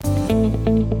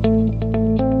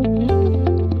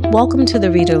Welcome to the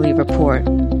Readerly Report.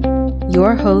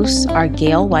 Your hosts are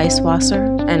Gail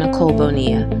Weisswasser and Nicole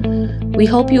Bonilla. We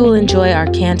hope you will enjoy our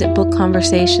candid book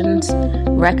conversations,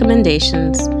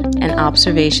 recommendations, and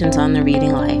observations on the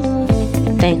reading life.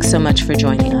 Thanks so much for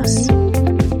joining us.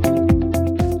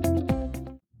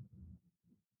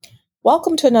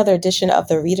 Welcome to another edition of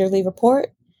the Readerly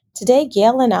Report. Today,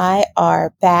 Gail and I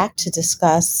are back to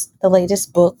discuss the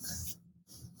latest book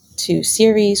to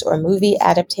series or movie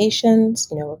adaptations.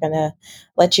 We're going to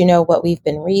let you know what we've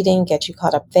been reading, get you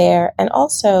caught up there. And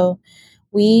also,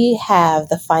 we have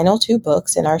the final two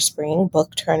books in our spring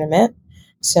book tournament.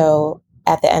 So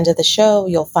at the end of the show,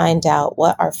 you'll find out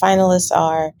what our finalists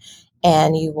are,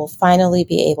 and you will finally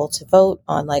be able to vote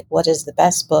on what is the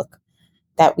best book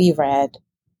that we read,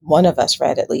 one of us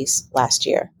read at least last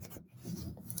year.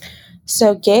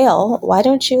 So Gail, why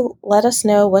don't you let us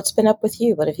know what's been up with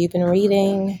you? What have you been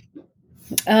reading?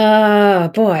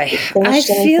 Boy, I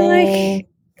feel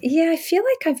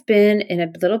like I've been in a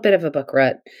little bit of a book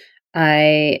rut.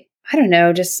 I don't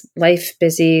know, just life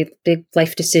busy, big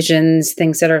life decisions,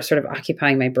 things that are sort of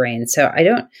occupying my brain. So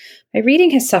my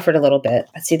reading has suffered a little bit.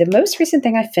 Let's see, the most recent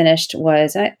thing I finished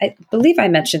was, I believe I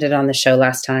mentioned it on the show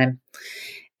last time,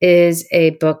 is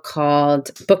a book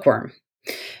called Bookworm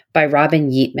by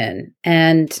Robin Yeatman.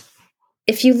 And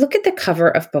if you look at the cover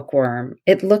of Bookworm,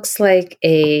 it looks like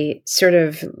a sort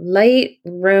of light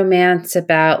romance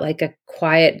about a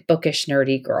quiet, bookish,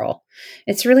 nerdy girl.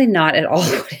 It's really not at all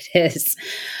what it is.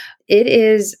 It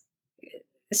is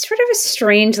sort of a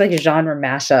strange, genre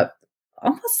mashup,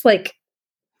 almost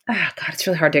it's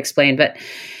really hard to explain, but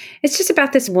it's just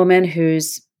about this woman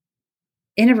who's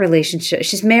in a relationship.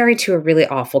 She's married to a really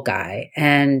awful guy,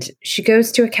 and she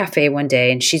goes to a cafe one day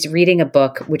and she's reading a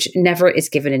book which never is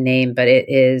given a name, but it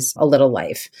is A Little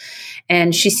Life.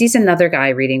 And she sees another guy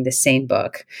reading the same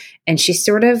book, and she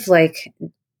sort of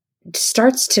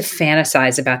starts to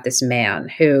fantasize about this man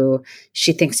who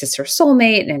she thinks is her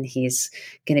soulmate, and he's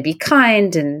going to be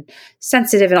kind and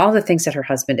sensitive and all the things that her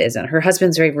husband isn't. Her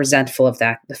husband's very resentful of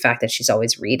the fact that she's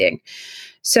always reading.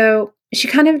 So she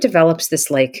kind of develops this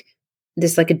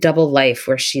a double life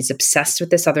where she's obsessed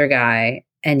with this other guy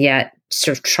and yet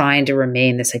sort of trying to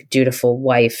remain this dutiful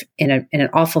wife in an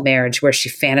awful marriage where she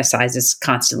fantasizes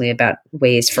constantly about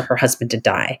ways for her husband to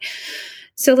die.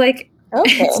 So okay.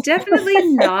 It's definitely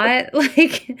not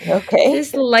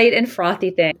this light and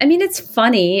frothy thing. I mean, it's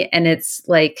funny, and it's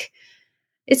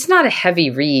it's not a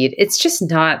heavy read. It's just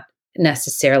not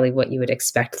necessarily what you would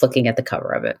expect looking at the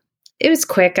cover of it. It was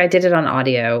quick. I did it on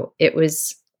audio. It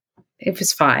was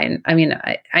fine. I mean,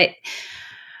 I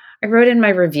wrote in my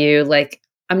review,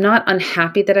 I'm not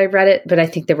unhappy that I read it, but I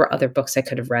think there were other books I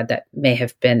could have read that may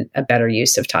have been a better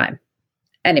use of time.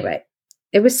 Anyway,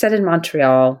 it was set in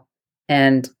Montreal,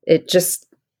 and it just,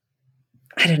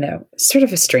 I don't know, sort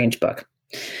of a strange book.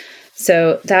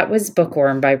 So that was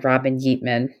Bookworm by Robin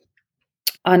Yeatman.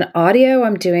 On audio,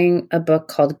 I'm doing a book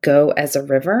called Go as a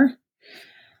River,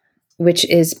 which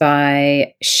is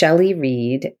by Shelley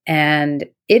Reed. And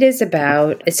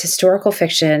it's historical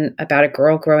fiction about a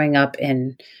girl growing up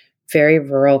in very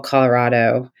rural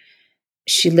Colorado.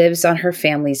 She lives on her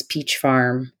family's peach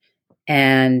farm.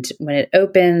 And when it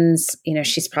opens,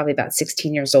 she's probably about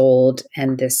 16 years old,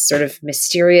 and this sort of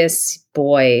mysterious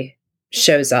boy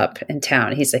shows up in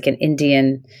town. He's an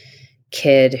Indian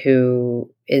kid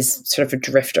who is sort of a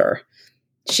drifter.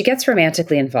 She gets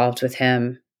romantically involved with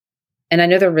him. And I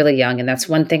know they're really young, and that's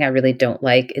one thing I really don't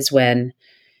like, is when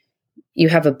you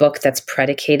have a book that's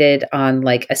predicated on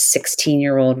a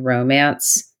 16-year-old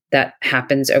romance that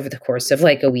happens over the course of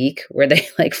a week, where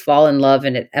they fall in love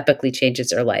and it epically changes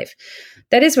their life.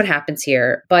 That is what happens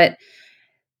here, but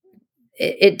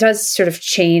it does sort of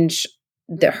change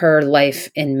her life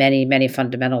in many, many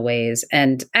fundamental ways.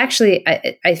 And actually,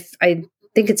 I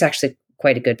think it's actually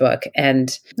quite a good book.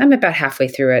 And I'm about halfway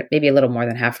through it, maybe a little more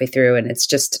than halfway through. And it's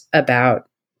just about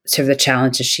sort of the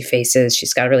challenges she faces.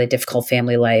 She's got a really difficult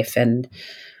family life and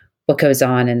what goes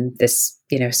on in this,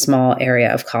 small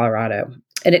area of Colorado.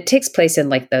 And it takes place in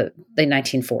the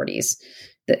 1940s.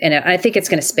 And I think it's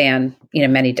going to span,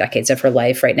 many decades of her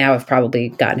life. Right now, I've probably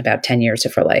gotten about 10 years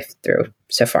of her life through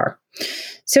so far.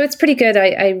 So it's pretty good.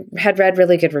 I had read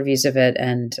really good reviews of it.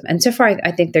 And so far,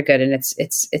 I think they're good. And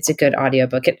it's a good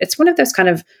audiobook. It's one of those kind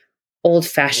of old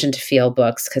fashioned feel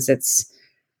books, because it's,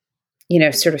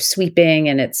 sort of sweeping,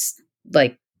 and it's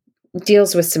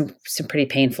deals with some pretty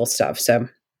painful stuff. So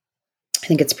I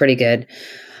think it's pretty good.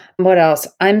 What else?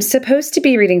 I'm supposed to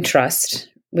be reading Trust,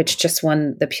 which just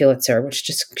won the Pulitzer, which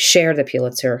just shared the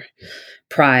Pulitzer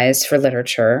Prize for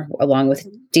literature, along with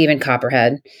Stephen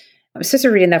Copperhead. I'm supposed to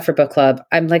be reading that for book club.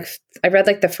 I read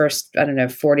like the first, I don't know,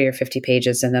 40 or 50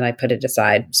 pages, and then I put it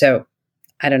aside. So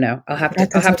I don't know. I'll have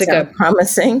to go.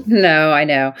 Promising. No, I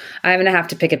know. I'm going to have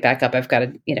to pick it back up. I've got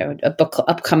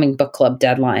upcoming book club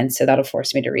deadline. So that'll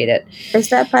force me to read it. Is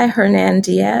that by Hernan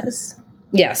Diaz?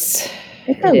 Yes.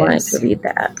 I think I wanted to read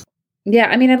that. Yeah,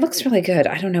 I mean, it looks really good.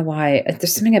 I don't know why.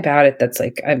 There's something about it that's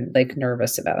like I'm like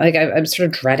nervous about. Like I'm sort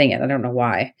of dreading it. I don't know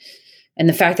why. And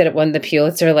the fact that it won the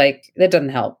Pulitzer, like that doesn't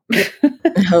help.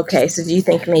 Okay, so do you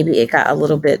think maybe it got a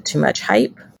little bit too much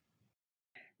hype?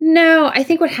 No, I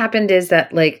think what happened is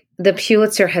that like the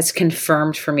Pulitzer has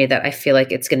confirmed for me that I feel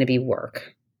like it's going to be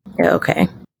work. Okay.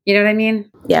 You know what I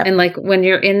mean? Yeah. And like when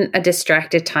you're in a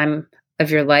distracted time of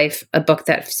your life, a book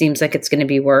that seems like it's going to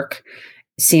be work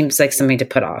seems like something to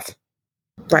put off.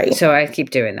 Right. So I keep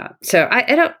doing that. So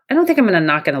I don't think I'm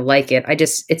not going to like it.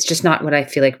 It's just not what I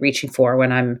feel like reaching for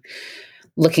when I'm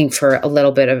looking for a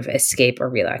little bit of escape or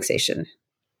relaxation.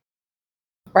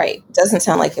 Right. Doesn't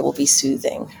sound like it will be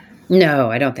soothing.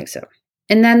 No, I don't think so.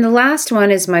 And then the last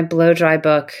one is my blow dry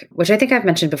book, which I think I've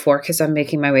mentioned before because I'm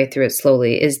making my way through it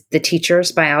slowly, is The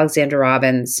Teachers by Alexandra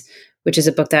Robbins, which is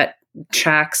a book that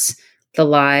tracks the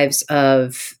lives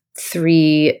of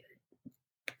 3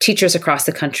 teachers across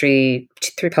the country,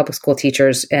 3 public school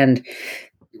teachers. And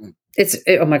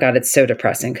oh my God, it's so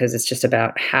depressing because it's just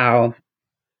about how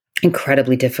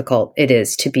incredibly difficult it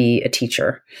is to be a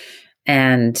teacher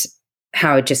and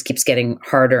how it just keeps getting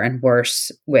harder and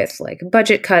worse with like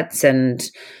budget cuts and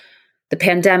the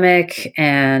pandemic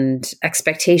and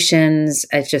expectations.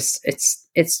 It's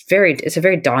a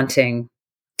very daunting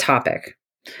topic,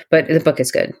 but the book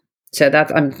is good. So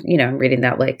I'm reading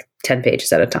that like 10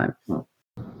 pages at a time.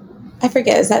 I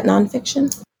forget. Is that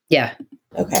nonfiction? Yeah.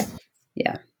 Okay.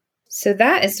 Yeah. So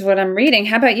that is what I'm reading.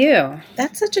 How about you?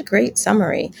 That's such a great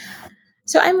summary.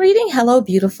 So I'm reading Hello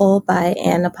Beautiful by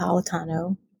Ann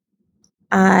Napolitano.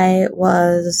 I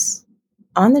was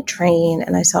on the train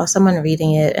and I saw someone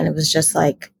reading it and it was just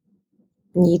like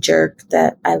knee jerk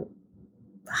that I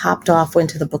hopped off, went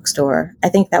to the bookstore. I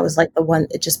think that was like the one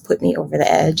that just put me over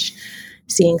the edge.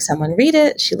 Seeing someone read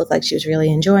it, she looked like she was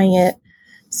really enjoying it.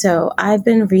 So I've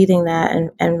been reading that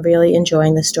and really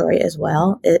enjoying the story as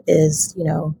well. It is,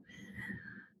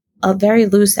 a very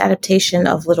loose adaptation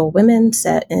of Little Women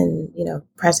set in,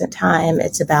 present time.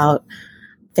 It's about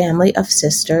family of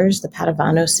sisters, the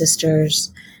Padavano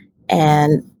sisters,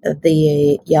 and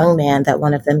the young man that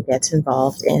one of them gets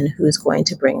involved in who's going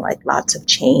to bring like lots of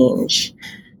change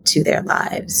to their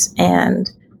lives. And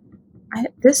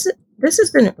this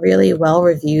has been really well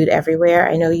reviewed everywhere.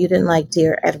 I know you didn't like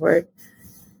Dear Edward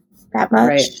that much.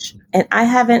 Right. And I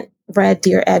haven't read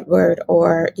Dear Edward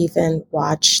or even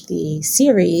watched the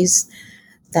series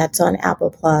that's on Apple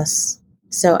Plus.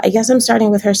 So I guess I'm starting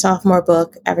with her sophomore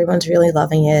book. Everyone's really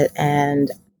loving it,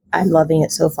 and I'm loving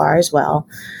it so far as well.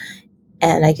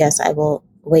 And I guess I will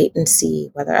wait and see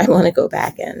whether I want to go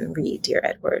back and read Dear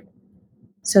Edward.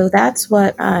 So that's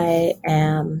what I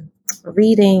am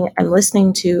reading. I'm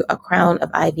listening to A Crown of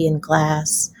Ivy and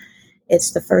Glass.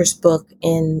 It's the first book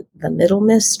in the Middle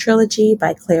Miss trilogy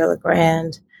by Claire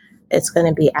Legrand. It's going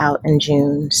to be out in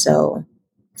June. So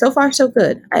far, so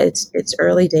good. It's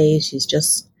early days.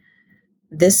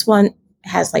 This one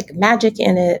has like magic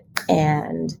in it.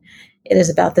 And it is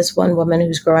about this one woman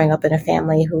who's growing up in a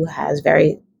family who has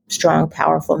very strong,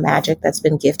 powerful magic that's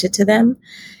been gifted to them.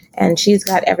 And she's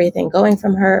got everything going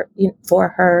for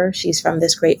her. She's from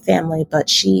this great family, but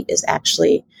she is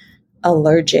actually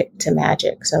allergic to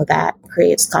magic. So that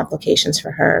creates complications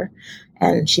for her.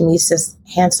 And she meets this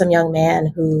handsome young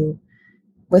man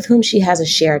with whom she has a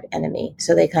shared enemy.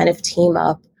 So they kind of team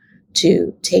up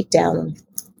to take down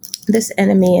this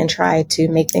enemy and try to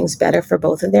make things better for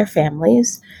both of their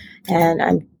families. And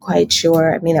I'm quite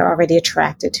sure, they're already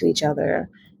attracted to each other.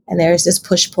 And there's this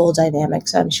push-pull dynamic.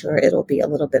 So I'm sure it'll be a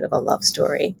little bit of a love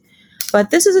story.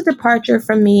 But this is a departure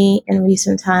from me in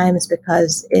recent times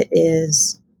because it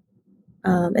is,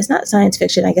 it's not science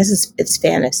fiction. I guess it's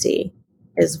fantasy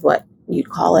is what you'd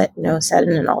call it, set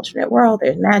in an alternate world.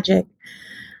 There's magic.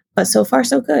 But so far,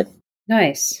 so good.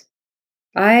 Nice.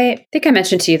 I think I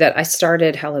mentioned to you that I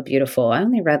started Hello Beautiful. I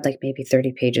only read like maybe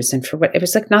 30 pages, and it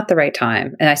was like not the right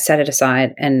time. And I set it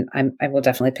aside, and I will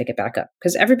definitely pick it back up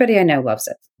because everybody I know loves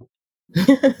it.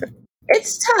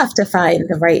 It's tough to find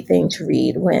the right thing to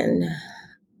read when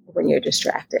you're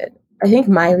distracted. I think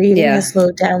my reading has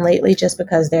slowed down lately just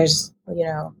because there's,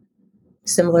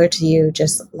 similar to you,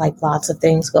 just like lots of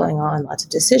things going on, lots of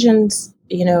decisions,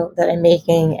 that I'm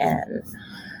making, and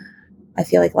I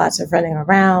feel like lots of running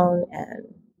around,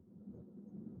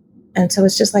 and so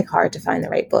it's just like hard to find the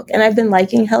right book. And I've been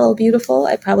liking Hello Beautiful.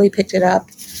 I probably picked it up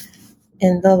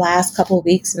in the last couple of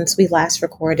weeks since we last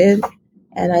recorded,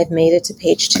 and I've made it to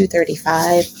page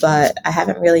 235, but I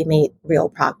haven't really made real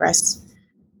progress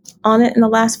on it in the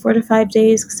last 4 to 5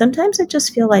 days. Sometimes I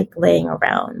just feel like laying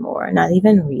around more, not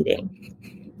even reading.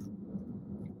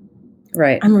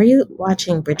 Right. I'm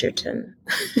rewatching Bridgerton.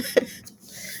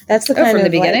 That's the kind from of the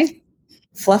beginning? like,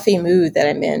 fluffy mood that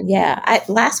I'm in. Yeah.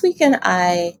 Last weekend,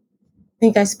 I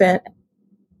think I spent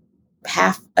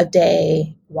half a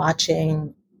day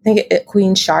watching,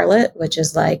 Queen Charlotte, which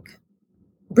is like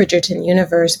Bridgerton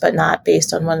universe, but not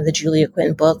based on one of the Julia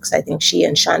Quinn books. I think she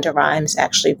and Shonda Rhimes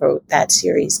actually wrote that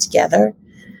series together.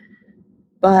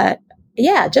 But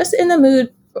yeah, just in the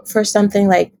mood for something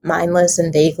like mindless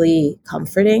and vaguely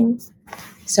comforting.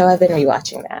 So I've been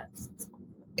rewatching that.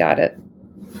 Got it.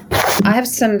 I have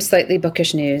some slightly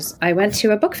bookish news. I went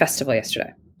to a book festival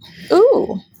yesterday.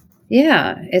 Ooh.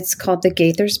 Yeah, it's called the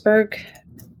Gaithersburg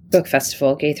Book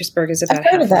Festival. Gaithersburg is about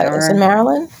half an hour. It's in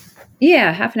Maryland?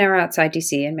 Yeah, half an hour outside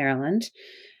DC in Maryland.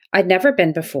 I'd never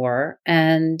been before,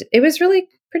 and it was really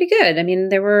pretty good. I mean,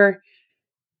 there were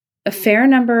a fair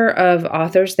number of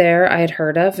authors there I had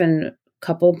heard of and a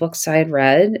couple books I had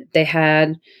read. They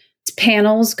had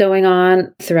panels going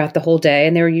on throughout the whole day,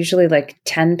 and there were usually like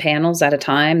 10 panels at a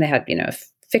time. They had, a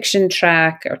fiction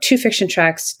track or 2 fiction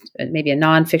tracks, maybe a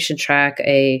nonfiction track,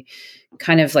 a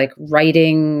kind of like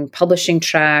writing, publishing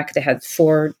track. They had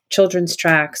 4 children's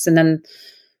tracks, and then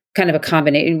kind of a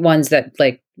combination ones that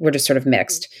like were just sort of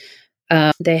mixed.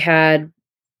 They had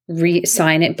book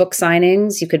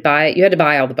signings. You had to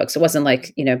buy all the books. It wasn't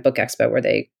like, Book Expo where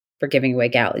they were giving away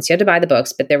galleys. You had to buy the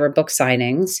books, but there were book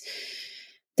signings.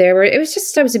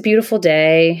 It was a beautiful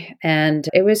day, and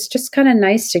it was just kind of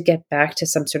nice to get back to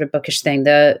some sort of bookish thing.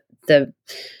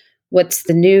 What's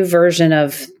the new version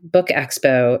of Book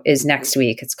Expo is next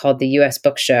week. It's called the US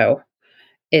Book Show.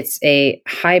 It's a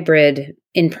hybrid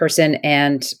in-person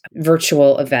and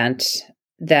virtual event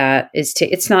that is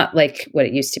it's not like what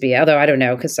it used to be. Although I don't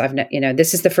know, because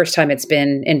this is the first time it's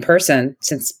been in person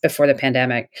since before the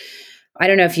pandemic. I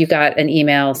don't know if you got an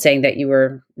email saying that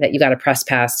you got a press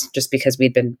pass just because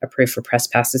we'd been approved for press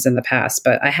passes in the past,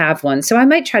 but I have one. So I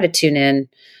might try to tune in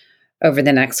over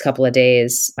the next couple of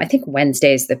days. I think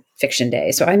Wednesday is the fiction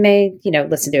day. So I may,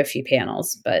 listen to a few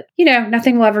panels, but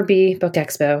nothing will ever be Book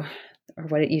Expo or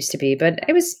what it used to be. But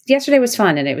yesterday was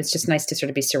fun, and it was just nice to sort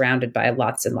of be surrounded by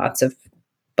lots and lots of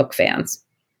book fans.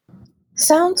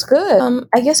 Sounds good.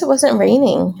 I guess it wasn't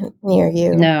raining near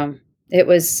you. No.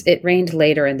 It rained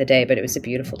later in the day, but it was a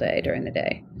beautiful day during the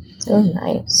day. Oh,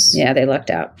 nice. Yeah, they lucked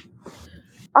out.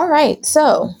 All right.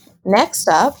 So next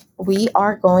up, we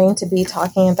are going to be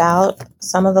talking about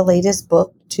some of the latest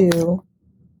book to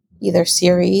either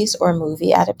series or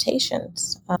movie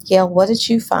adaptations. Gail, what did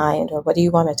you find, or what do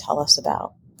you want to tell us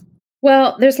about?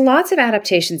 Well, there's lots of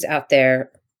adaptations out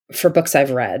there for books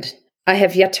I've read. I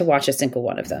have yet to watch a single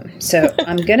one of them. So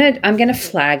I'm gonna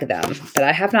flag them, but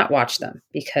I have not watched them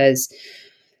because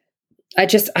I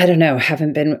don't know,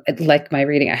 haven't been like my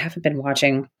reading. I haven't been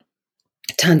watching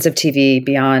tons of TV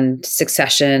beyond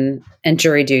Succession and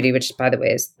Jury Duty, which by the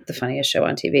way is the funniest show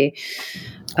on TV.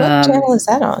 What channel is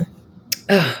that on?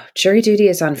 Jury Duty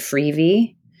is on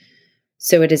Freevee.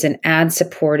 So it is an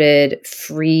ad-supported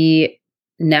free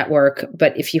network,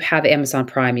 but if you have Amazon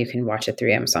Prime, you can watch it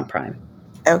through Amazon Prime.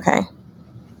 Okay.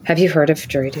 Have you heard of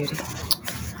Jury Duty?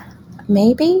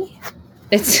 Maybe.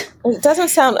 It doesn't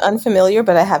sound unfamiliar,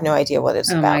 but I have no idea what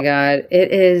it's about. Oh my God.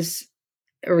 It is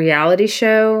a reality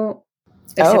show,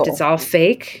 except it's all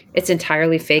fake. It's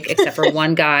entirely fake, except for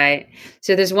one guy.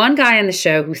 So there's one guy on the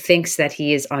show who thinks that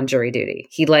he is on jury duty.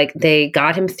 They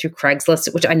got him through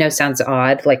Craigslist, which I know sounds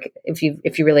odd. Like if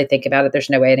you really think about it,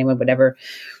 there's no way anyone would ever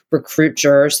recruit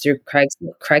jurors through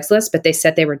Craigslist, but they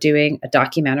said they were doing a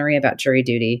documentary about jury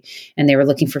duty, and they were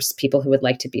looking for people who would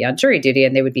like to be on jury duty,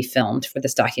 and they would be filmed for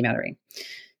this documentary.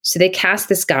 So they cast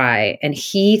this guy, and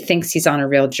he thinks he's on a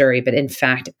real jury, but in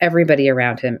fact, everybody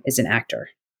around him is an actor.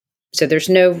 So there's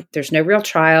no real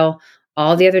trial.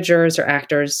 All the other jurors are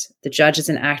actors. The judge is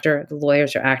an actor. The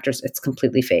lawyers are actors. It's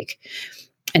completely fake.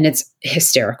 And it's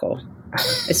hysterical.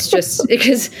 It's just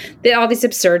because all these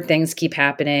absurd things keep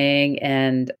happening.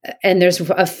 And there's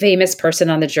a famous person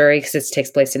on the jury because it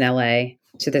takes place in LA.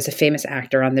 So there's a famous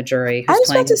actor on the jury who's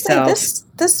playing himself. I was about to say,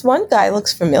 this one guy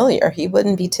looks familiar. He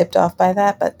wouldn't be tipped off by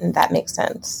that, but that makes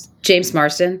sense. James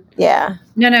Marsden? Yeah.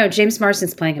 No, James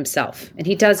Marsden's playing himself. And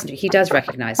he does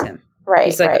recognize him. Right.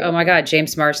 He's like, oh my God,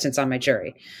 James Marsden's on my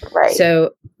jury. Right.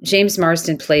 So James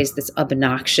Marsden plays this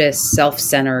obnoxious,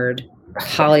 self-centered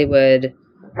Hollywood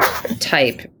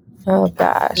type. Oh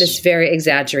gosh. This very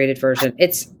exaggerated version.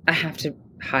 I have to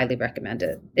highly recommend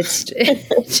it. It's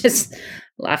just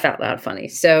laugh out loud funny.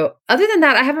 So other than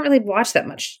that, I haven't really watched that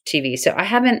much TV. So I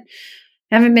haven't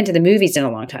been to the movies in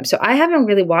a long time. So I haven't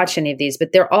really watched any of these,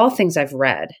 but they're all things I've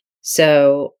read.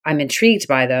 So I'm intrigued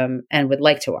by them and would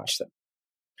like to watch them.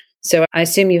 So I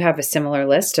assume you have a similar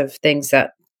list of things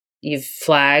that you've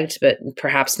flagged, but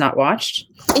perhaps not watched.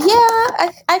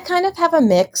 Yeah, I kind of have a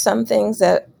mix. Some things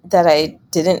that I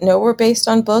didn't know were based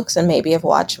on books and maybe have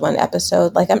watched one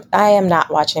episode. Like I am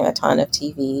not watching a ton of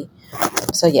TV.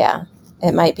 So yeah,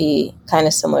 it might be kind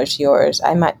of similar to yours.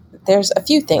 There's a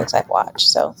few things I've watched,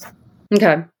 so.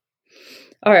 Okay.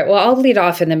 All right. Well, I'll lead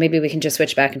off and then maybe we can just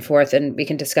switch back and forth and we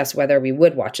can discuss whether we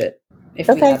would watch it if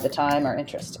we have the time or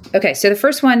interest. Okay. So the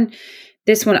first one,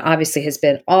 this one obviously has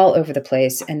been all over the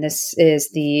place. And this is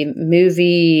the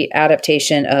movie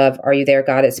adaptation of Are You There,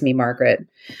 God? It's Me, Margaret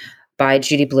by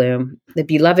Judy Blume, the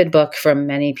beloved book from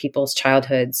many people's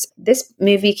childhoods. This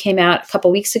movie came out a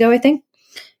couple weeks ago, I think.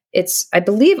 It's, I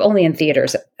believe, only in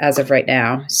theaters as of right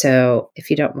now. So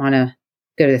if you don't want to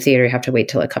go to the theater, you have to wait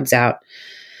till it comes out.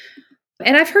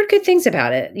 And I've heard good things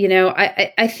about it. You know,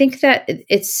 I think that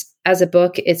it's, as a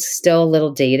book, it's still a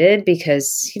little dated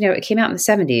because, you know, it came out in the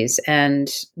 70s and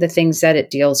the things that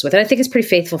it deals with. And I think it's pretty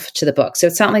faithful to the book. So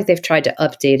it's not like they've tried to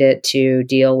update it to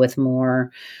deal with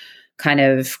more kind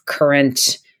of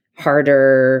current,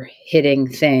 harder hitting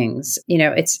things. You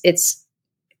know, it's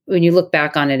when you look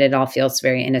back on it, it all feels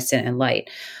very innocent and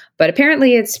light. But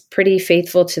apparently it's pretty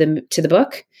faithful to the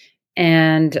book.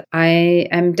 And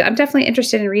I'm definitely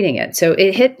interested in reading it. So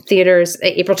it hit theaters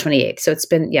April 28th. So it's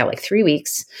been, like 3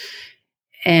 weeks.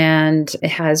 And it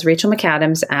has Rachel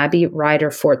McAdams, Abby Ryder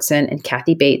Fortson, and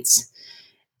Kathy Bates.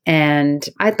 And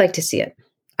I'd like to see it.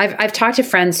 I've talked to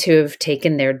friends who have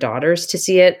taken their daughters to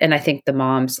see it. And I think the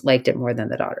moms liked it more than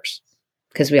the daughters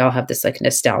because we all have this like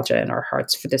nostalgia in our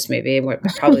hearts for this movie. And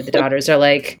probably the daughters are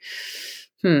like,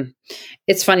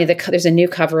 It's funny. There's a new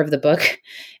cover of the book.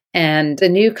 And the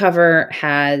new cover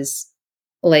has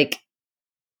like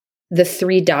the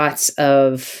 3 dots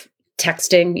of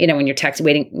texting, you know, when you're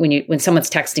when someone's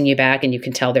texting you back and you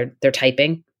can tell they're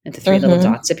typing and the 3 little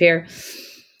dots appear.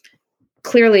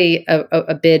 Clearly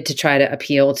a bid to try to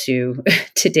appeal to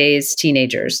today's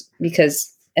teenagers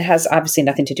because it has obviously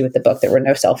nothing to do with the book. There were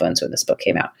no cell phones when this book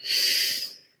came out.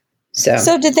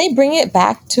 So did they bring it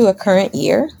back to a current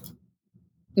year?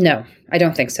 No, I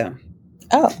don't think so.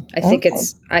 Oh, I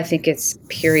think it's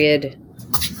period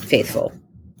faithful.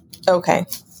 Okay.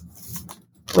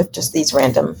 With just these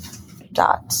random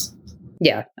dots.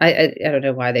 Yeah. I don't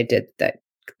know why they did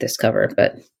this cover,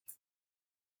 but.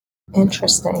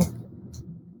 Interesting.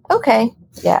 Okay.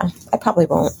 Yeah. I probably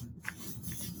won't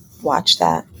watch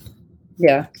that.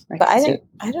 Yeah. I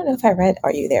don't know if I read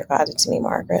Are You There, God? It's Me,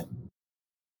 Margaret.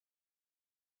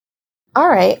 All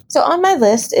right. So on my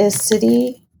list is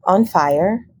City on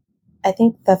Fire. I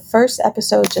think the first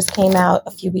episode just came out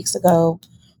a few weeks ago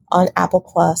on Apple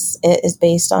Plus. It is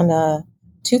based on a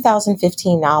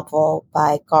 2015 novel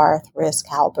by Garth Risk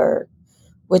Halberd,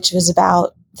 which was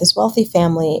about this wealthy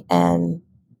family and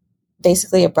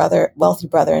basically a wealthy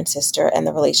brother and sister and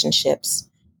the relationships,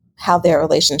 how their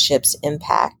relationships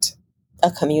impact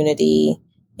a community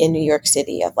in New York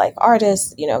City of like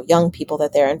artists, you know, young people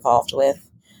that they're involved with.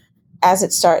 As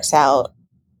it starts out,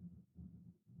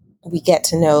 we get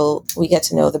to know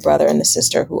the brother and the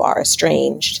sister who are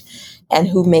estranged and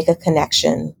who make a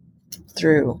connection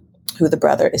through who the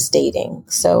brother is dating.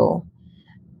 So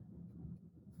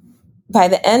by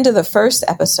the end of the first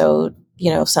episode,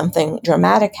 you know, something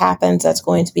dramatic happens that's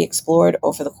going to be explored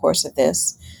over the course of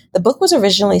this. The book was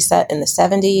originally set in the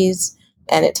 70s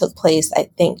and it took place,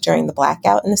 I think, during the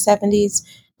blackout in the 70s.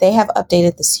 They have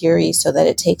updated the series so that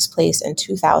it takes place in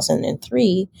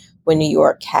 2003 when New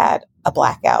York had a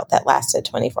blackout that lasted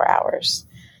 24 hours.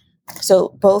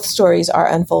 So both stories are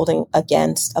unfolding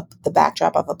against the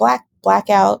backdrop of a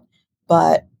blackout,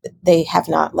 but they have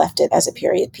not left it as a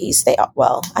period piece. I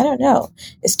don't know.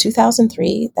 It's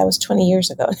 2003. That was 20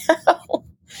 years ago now.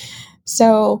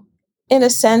 So in a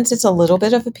sense, it's a little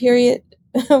bit of a period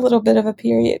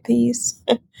piece.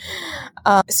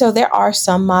 So there are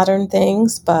some modern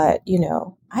things, but you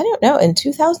know, I don't know. In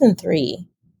 2003,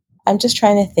 I'm just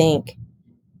trying to think.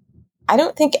 I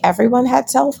don't think everyone had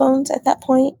cell phones at that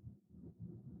point.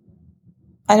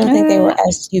 I don't think they were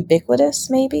as ubiquitous,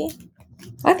 maybe.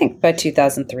 I think by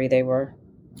 2003 they were.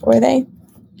 Were they?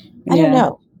 I don't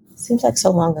know. Seems like so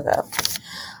long ago.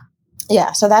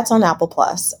 Yeah, so that's on Apple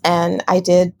Plus. And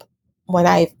when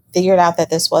I figured out that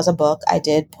this was a book, I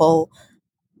did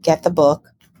get the book.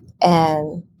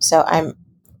 And so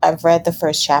I've read the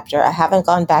first chapter. I haven't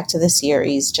gone back to the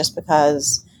series just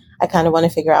because I kind of want to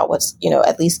figure out what's, you know,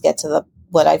 at least get to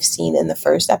what I've seen in the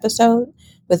first episode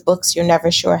with books, you're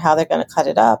never sure how they're going to cut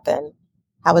it up and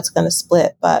how it's going to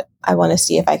split. But I want to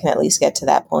see if I can at least get to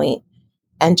that point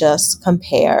and just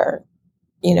compare,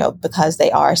 because they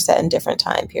are set in different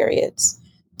time periods,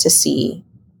 to see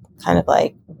kind of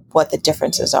like what the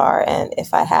differences are and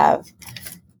if I have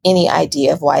any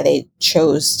idea of why they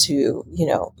chose to,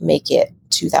 make it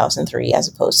 2003 as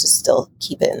opposed to still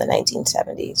keep it in the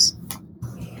 1970s.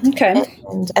 Okay.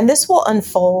 And this will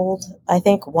unfold. I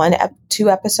think 2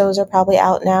 episodes are probably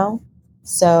out now.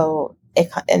 So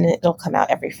it'll come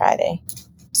out every Friday.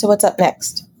 So what's up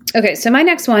next? Okay, so my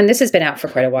next one, this has been out for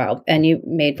quite a while, and you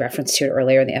made reference to it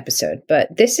earlier in the episode, but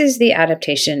this is the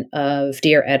adaptation of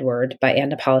Dear Edward by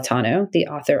Ann Napolitano, the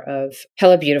author of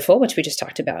Hello Beautiful, which we just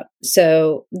talked about.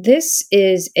 So this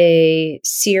is a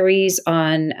series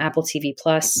on Apple TV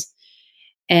Plus,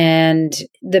 and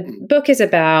the book is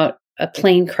about a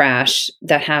plane crash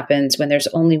that happens when there's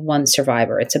only one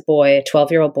survivor. It's a boy, a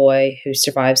 12-year-old boy who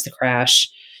survives the crash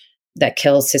that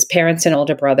kills his parents and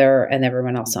older brother and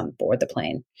everyone else on board the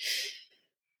plane.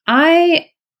 I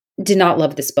did not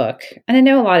love this book. And I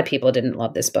know a lot of people didn't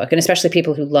love this book, and especially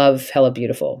people who love Hello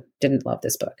Beautiful didn't love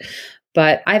this book.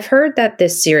 But I've heard that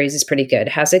this series is pretty good.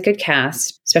 It has a good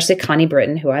cast, especially Connie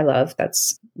Britton, who I love.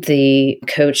 That's the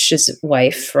coach's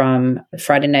wife from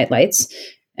Friday Night Lights,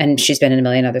 and she's been in a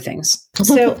million other things.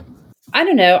 So I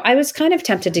don't know. I was kind of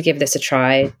tempted to give this a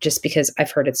try just because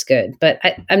I've heard it's good, but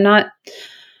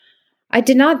I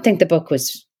did not think the book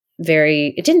was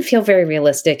it didn't feel very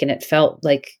realistic, and it felt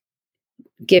like,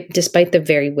 despite the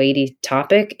very weighty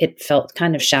topic, it felt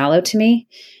kind of shallow to me.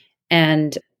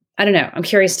 And I don't know, I'm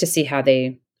curious to see how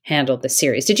they handled the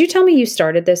series. Did you tell me you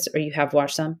started this or you have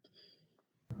watched some?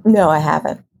 No, I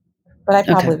haven't, but I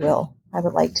probably will. I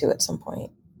would like to at some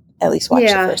point, at least watch the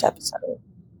first episode.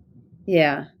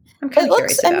 Yeah. I'm kind of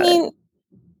curious about it.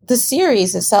 The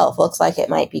series itself looks like it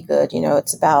might be good.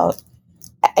 It's about,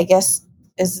 I guess,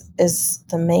 is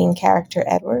the main character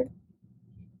Edward?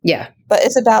 Yeah. But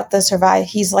it's about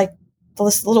he's like,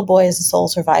 this little boy is the sole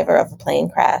survivor of a plane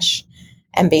crash.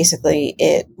 And basically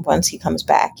once he comes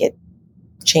back, it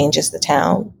changes the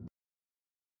town.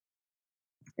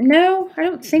 No, I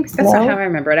don't think that's not how I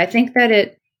remember it. I think that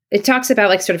it talks about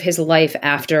like sort of his life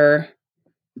after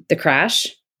the crash,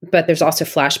 but there's also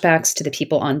flashbacks to the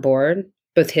people on board,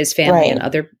 both his family and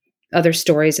other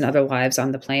stories and other lives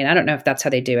on the plane. I don't know if that's how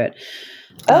they do it.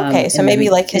 Okay, so maybe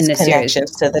like his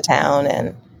connections to the town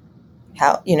and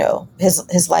how,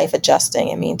 his life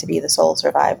adjusting, to be the sole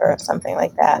survivor of something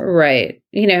like that. Right.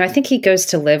 I think he goes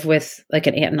to live with like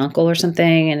an aunt and uncle or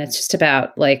something, and it's just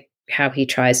about like how he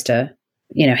tries to,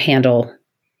 handle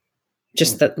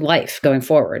just the life going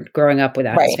forward, growing up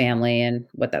without his family and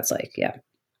what that's like. Yeah.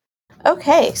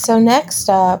 Okay, so next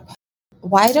up,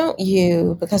 why don't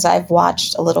you, because I've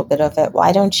watched a little bit of it,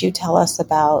 why don't you tell us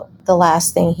about The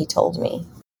Last Thing He Told Me?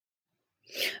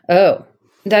 Oh,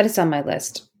 that is on my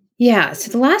list. Yeah,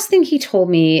 so The Last Thing He Told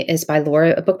Me is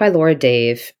a book by Laura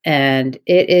Dave, and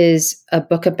it is a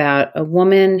book about a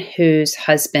woman whose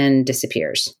husband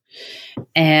disappears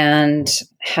and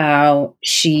how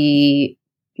she,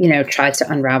 tries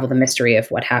to unravel the mystery of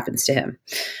what happens to him.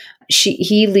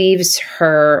 He leaves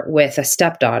her with a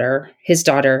stepdaughter,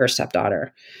 her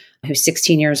stepdaughter, who's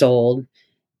 16 years old.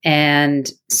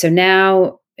 And so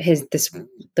now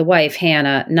the wife,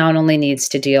 Hannah, not only needs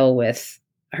to deal with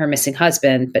her missing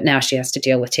husband, but now she has to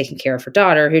deal with taking care of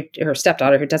her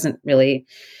stepdaughter, who has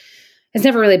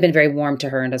never really been very warm to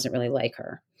her and doesn't really like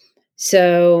her.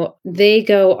 So they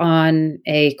go on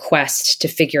a quest to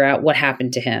figure out what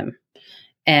happened to him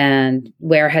and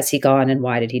where has he gone and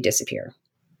why did he disappear.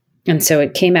 And so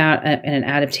it came out in an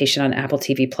adaptation on Apple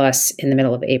TV Plus in the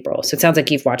middle of April. So it sounds like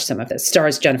you've watched some of this.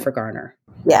 Stars Jennifer Garner.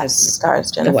 Yes,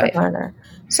 stars Jennifer Garner.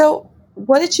 So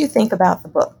what did you think about the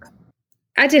book?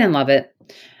 I didn't love it.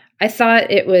 I thought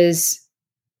it was,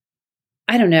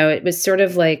 I don't know, it was sort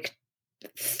of like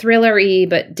thriller-y,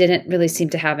 but didn't really seem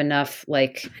to have enough,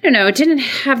 it didn't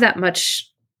have that much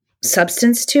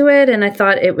substance to it. And I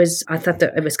thought that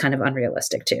it was kind of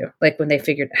unrealistic too. Like when they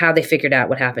figured out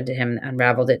what happened to him and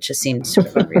unraveled it, just seemed sort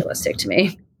of unrealistic to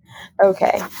me.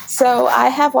 Okay. So I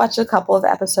have watched a couple of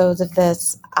episodes of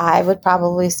this. I would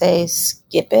probably say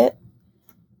skip it.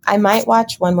 I might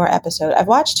watch one more episode. I've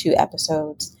watched 2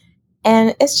 episodes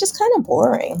and it's just kind of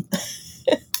boring.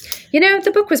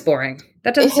 The book was boring.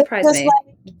 That doesn't surprise me.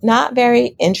 Not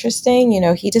very interesting.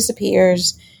 He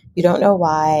disappears. You don't know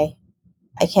why.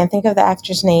 I can't think of the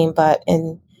actor's name, but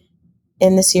in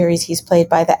the series, he's played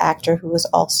by the actor who was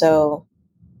also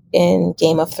in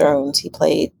Game of Thrones. He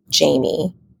played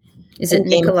Jaime. Is it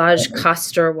Nikolaj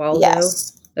Coster-Waldau?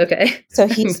 Yes. Okay. So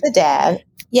he's the dad.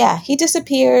 Yeah, he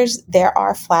disappears. There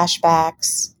are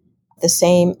flashbacks. The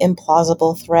same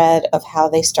implausible thread of how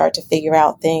they start to figure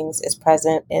out things is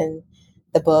present in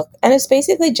the book. And it's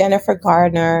basically Jennifer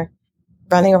Gardner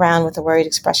running around with a worried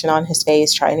expression on his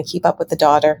face, trying to keep up with the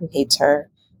daughter who hates her.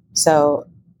 So,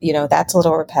 that's a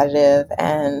little repetitive.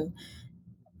 And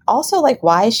also, like,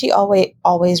 why is she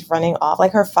always running off?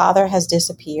 Like, her father has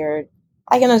disappeared.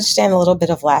 I can understand a little bit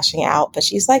of lashing out, but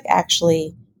she's like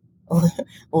actually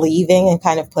leaving and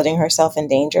kind of putting herself in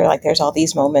danger. Like, there's all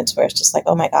these moments where it's just like,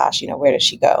 oh my gosh, where does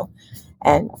she go?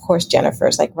 And of course,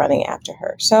 Jennifer's like running after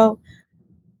her. So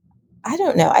I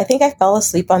don't know. I think I fell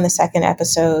asleep on the second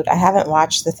episode. I haven't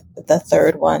watched the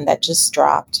third one that just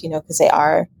dropped, because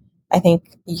I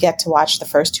think you get to watch the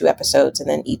first two episodes and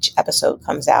then each episode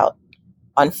comes out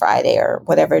on Friday or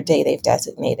whatever day they've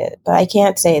designated. But I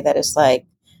can't say that it's like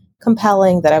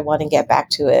compelling that I want to get back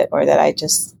to it or that I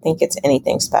just think it's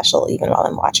anything special even while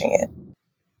I'm watching it.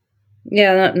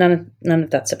 Yeah, none of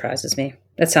that surprises me.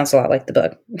 That sounds a lot like the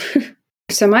book.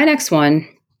 So my next one,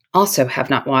 also have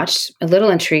not watched, a little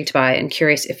intrigued by and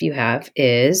curious if you have,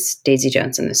 is Daisy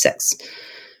Jones and the Six.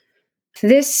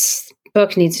 This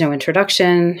book needs no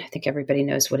introduction. I think everybody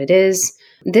knows what it is.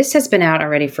 This has been out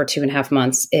already for 2.5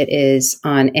 months. It is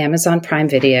on Amazon Prime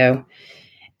Video.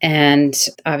 And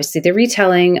obviously the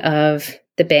retelling of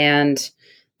the band,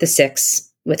 The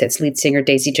Six, with its lead singer,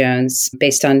 Daisy Jones,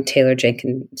 based on Taylor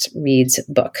Jenkins Reid's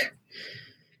book.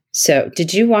 So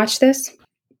did you watch this?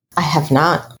 I have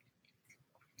not.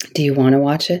 Do you want to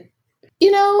watch it?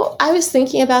 I was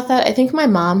thinking about that. I think my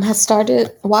mom has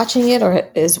started watching it or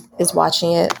is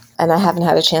watching it, and I haven't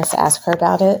had a chance to ask her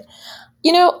about it.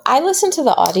 I listened to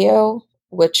the audio,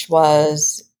 which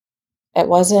it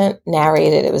wasn't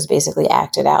narrated. It was basically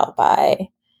acted out by, I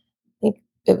think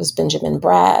it was Benjamin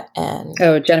Bratt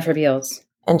and Jennifer Beals.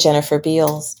 And Jennifer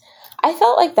Beals. I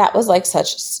felt like that was like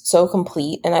so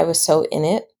complete, and I was so in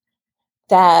it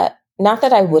that not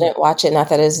that I wouldn't watch it, not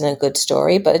that it isn't a good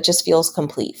story, but it just feels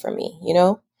complete for me,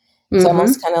 It's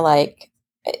almost kind of like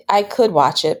I could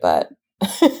watch it, but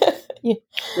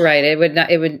right. It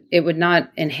would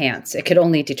not enhance. It could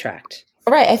only detract.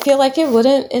 Right. I feel like it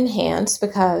wouldn't enhance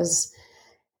because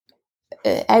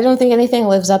I don't think anything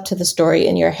lives up to the story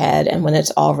in your head. And when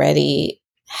it's already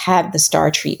had the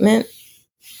star treatment,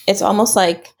 it's almost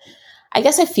like, I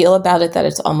guess I feel about it that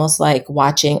it's almost like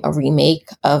watching a remake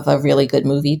of a really good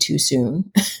movie too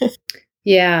soon.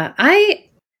 Yeah. I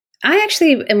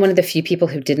actually am one of the few people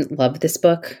who didn't love this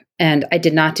book, and I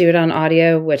did not do it on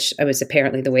audio, which was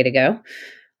apparently the way to go.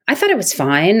 I thought it was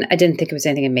fine. I didn't think it was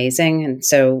anything amazing. And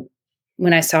so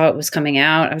when I saw it was coming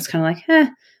out, I was kind of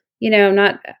like,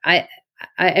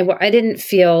 I didn't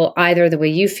feel either the way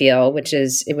you feel, which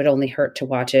is it would only hurt to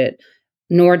watch it,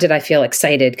 nor did I feel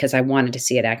excited because I wanted to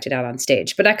see it acted out on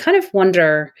stage. But I kind of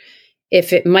wonder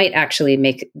if it might actually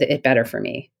make it better for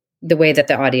me, the way that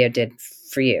the audio did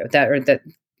for you.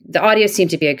 The audio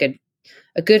seemed to be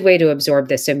a good way to absorb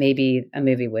this, so maybe a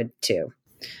movie would too.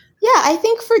 Yeah, I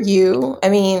think for you, I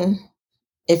mean,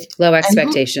 if low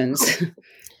expectations.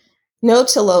 No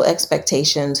to low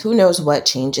expectations. Who knows what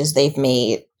changes they've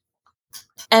made.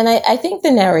 And I think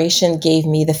the narration gave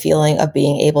me the feeling of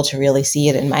being able to really see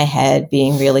it in my head,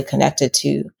 being really connected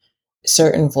to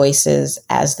certain voices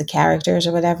as the characters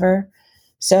or whatever.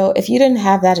 So if you didn't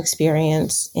have that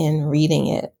experience in reading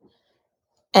it,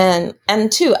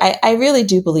 and two, I really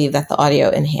do believe that the audio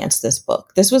enhanced this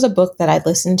book. This was a book that I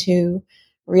listened to,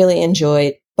 really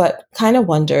enjoyed, but kind of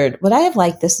wondered, would I have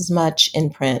liked this as much in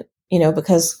print?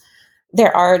 Because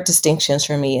there are distinctions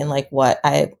for me in like what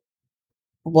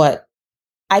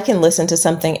I can listen to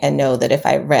something and know that if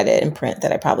I read it in print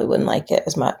that I probably wouldn't like it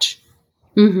as much.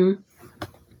 Mm-hmm.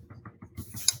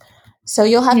 So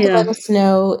you'll have to let us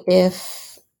know if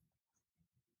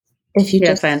you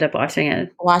if I end up watching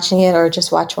it or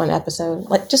just watch one episode.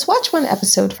 Like, just watch one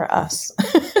episode for us.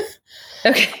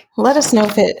 Okay. Let us know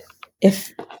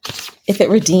if it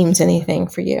redeems anything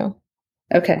for you.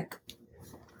 Okay.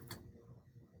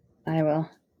 I will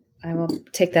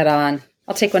take that on.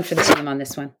 I'll take one for the team on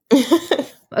this one.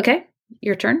 Okay.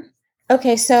 Your turn.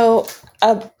 Okay. So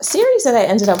a series that I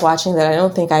ended up watching that I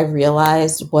don't think I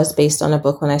realized was based on a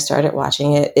book when I started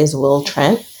watching it is Will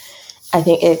Trent. I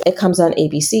think it comes on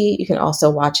ABC. You can also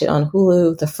watch it on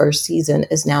Hulu. The first season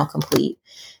is now complete.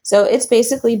 So it's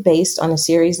basically based on a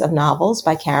series of novels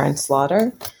by Karen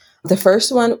Slaughter. The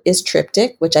first one is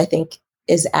Triptych, which I think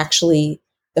is actually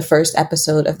the first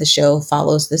episode of the show,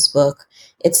 follows this book.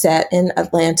 It's set in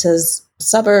Atlanta's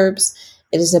suburbs.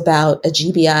 It is about a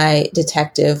GBI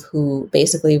detective who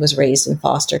basically was raised in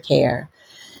foster care.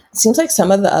 it seems like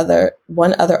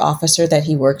one other officer that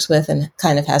he works with and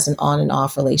kind of has an on and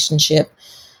off relationship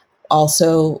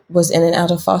also was in and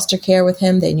out of foster care with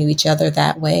him. They knew each other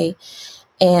that way.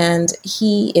 And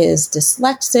he is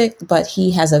dyslexic, but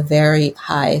he has a very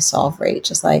high solve rate,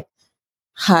 just like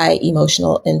high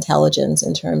emotional intelligence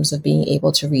in terms of being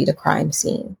able to read a crime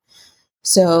scene.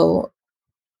 So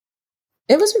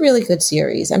it was a really good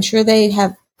series. I'm sure they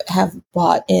have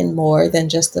brought in more than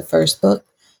just the first book,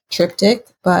 Triptych.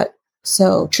 But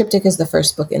so Triptych is the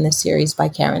first book in this series by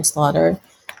Karen Slaughter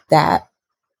that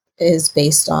is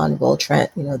based on Will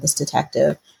Trent, this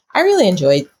detective. I really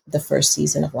enjoyed the first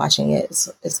season of watching it.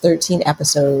 It's 13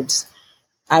 episodes.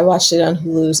 I watched it on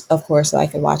Hulu, of course, so I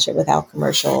could watch it without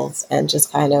commercials and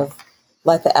just kind of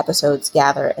let the episodes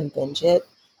gather and binge it.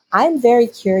 I'm very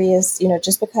curious,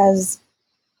 just because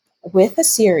with a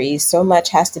series, so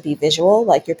much has to be visual,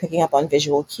 like you're picking up on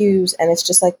visual cues, and it's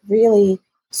just like really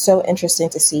so interesting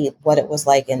to see what it was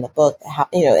like in the book, how,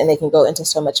 and they can go into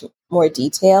so much more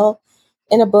detail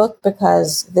in a book,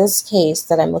 because this case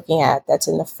that I'm looking at that's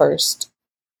in the first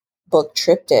book,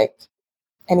 Triptych,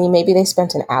 I mean, maybe they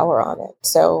spent an hour on it.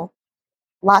 So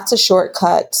lots of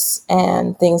shortcuts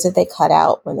and things that they cut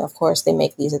out when, of course, they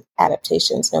make these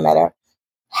adaptations, no matter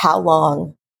how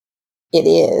long it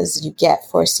is you get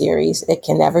for a series. It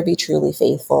can never be truly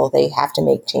faithful. They have to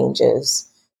make changes.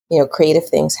 Creative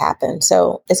things happen.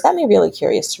 So it's got me really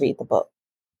curious to read the book.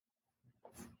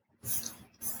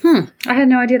 I had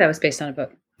no idea that was based on a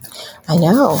book. I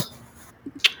know.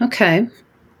 Okay.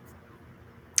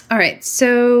 All right.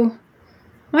 So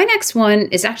my next one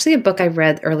is actually a book I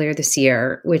read earlier this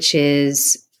year, which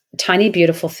is Tiny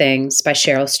Beautiful Things by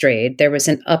Cheryl Strayed. There was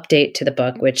an update to the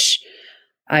book, which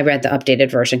I read the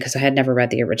updated version because I had never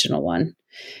read the original one.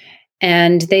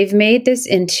 And they've made this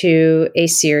into a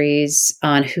series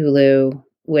on Hulu,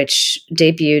 which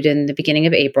debuted in the beginning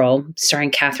of April, starring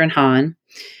Kathryn Hahn.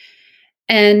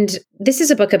 And this is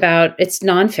a book it's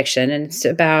nonfiction, and it's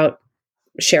about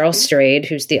Cheryl Strayed,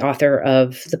 who's the author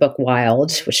of the book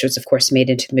Wild, which was, of course, made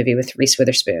into the movie with Reese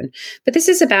Witherspoon. But this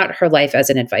is about her life as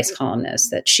an advice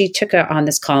columnist, that she took on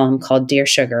this column called Dear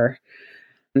Sugar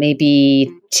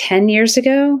maybe 10 years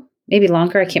ago, maybe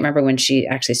longer. I can't remember when she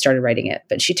actually started writing it,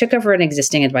 but she took over an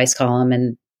existing advice column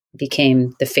and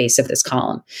became the face of this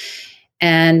column.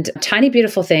 And Tiny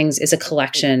Beautiful Things is a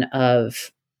collection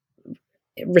of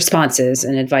responses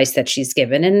and advice that she's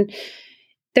given. And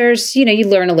there's, you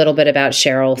learn a little bit about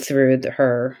Cheryl through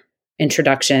her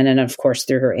introduction and, of course,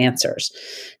 through her answers.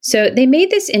 So they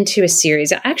made this into a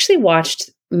series. I actually watched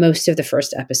most of the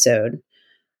first episode.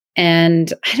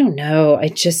 And I don't know,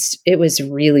 it was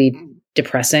really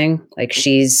depressing. Like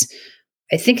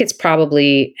I think it's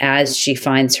probably as she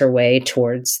finds her way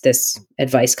towards this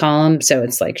advice column. So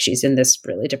it's like she's in this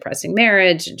really depressing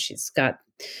marriage and she's got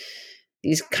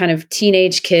these kind of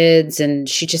teenage kids, and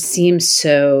she just seems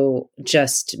so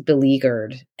just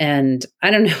beleaguered. And I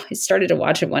don't know, I started to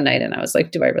watch it one night and I was like,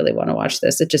 do I really want to watch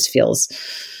this? It just feels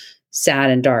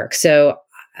sad and dark. So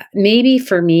maybe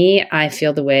for me, I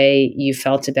feel the way you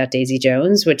felt about Daisy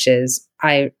Jones, which is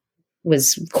I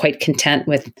was quite content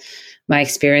with my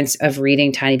experience of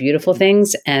reading Tiny Beautiful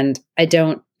Things. And I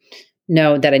don't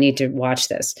know that I need to watch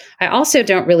this. I also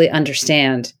don't really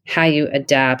understand how you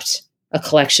adapt a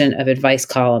collection of advice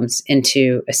columns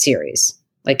into a series,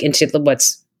 like into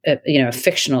what's a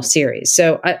fictional series.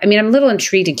 So, I mean, I'm a little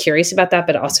intrigued and curious about that,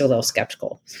 but also a little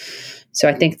skeptical. So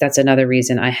I think that's another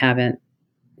reason I haven't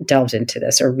delved into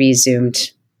this or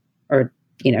resumed or,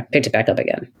 picked it back up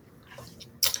again.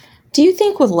 Do you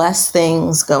think with less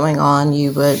things going on,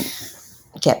 you would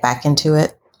get back into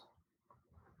it?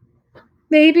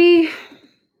 Maybe.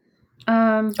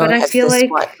 But I feel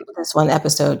like this one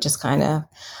episode just kind of,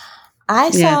 I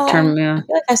feel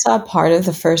like I saw part of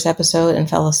the first episode and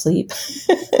fell asleep.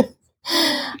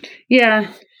 Yeah.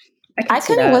 I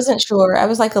kind of wasn't sure. I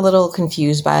was like a little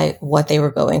confused by what they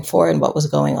were going for and what was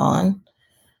going on.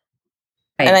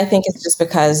 Right. And I think it's just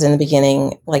because in the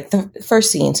beginning, like the first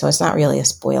scene, so it's not really a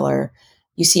spoiler,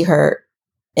 you see her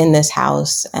in this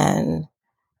house and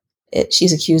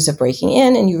she's accused of breaking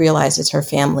in, and you realize it's her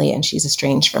family and she's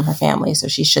estranged from her family, so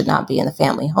she should not be in the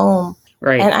family home.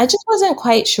 Right. And I just wasn't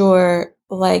quite sure,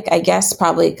 like, I guess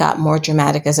probably it got more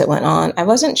dramatic as it went on. I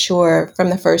wasn't sure from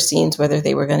the first scenes whether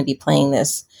they were going to be playing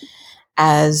this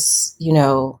as,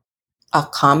 a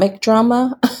comic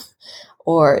drama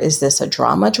or is this a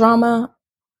drama?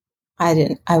 I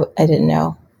didn't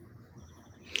know.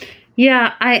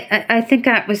 Yeah, I think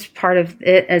that was part of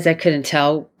it, as I couldn't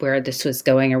tell where this was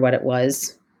going or what it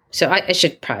was. So I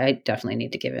definitely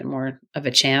need to give it more of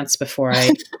a chance before I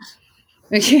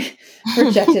reject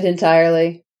it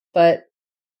entirely. But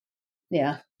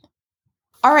Yeah.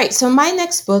 All right. So my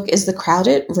next book is The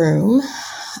Crowded Room.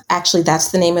 Actually,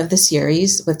 that's the name of the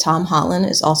series with Tom Holland.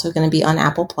 Is also going to be on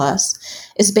Apple Plus.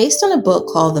 It's based on a book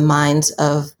called The Minds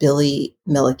of Billy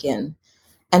Milligan.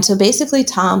 And so basically,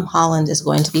 Tom Holland is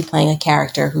going to be playing a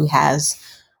character who has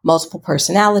multiple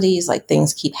personalities, like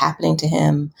things keep happening to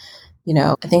him. You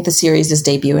know, I think the series is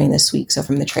debuting this week. So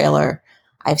from the trailer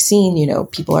I've seen, you know,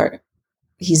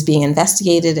 he's being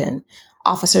investigated and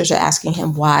officers are asking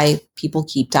him why people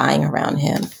keep dying around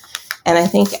him. And I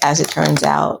think as it turns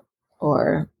out,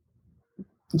 or,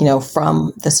 you know,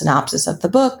 from the synopsis of the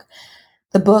book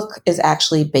is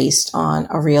actually based on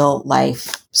a real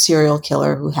life serial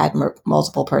killer who had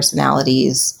multiple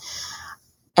personalities.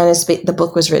 And the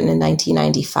book was written in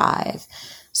 1995.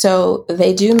 So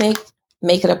they do make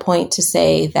it a point to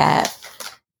say that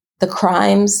the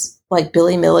crimes, like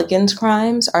Billy Milligan's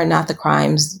crimes, are not the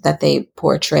crimes that they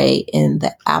portray in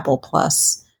the Apple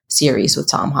Plus series with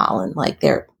Tom Holland. Like,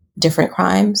 they're different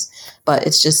crimes, but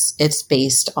it's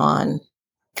based on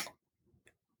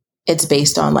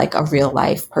like a real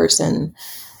life person,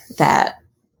 that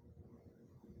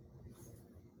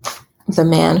the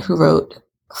man who wrote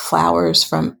Flowers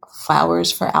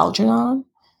for Algernon,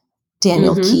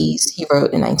 Daniel Keyes, he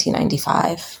wrote in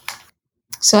 1995.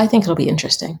 So I think it'll be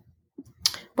interesting.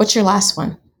 What's your last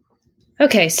one?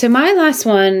 Okay, so my last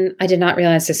one, I did not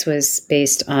realize this was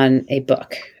based on a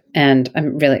book, and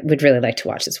would really like to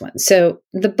watch this one. So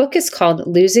the book is called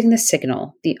Losing the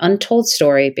Signal: The Untold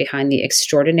Story Behind the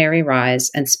Extraordinary Rise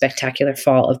and Spectacular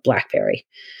Fall of BlackBerry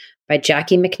by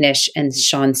Jackie McNish and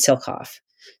Sean Silcoff.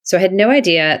 So I had no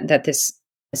idea that is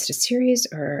it a series,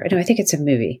 or no, I think it's a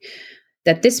movie,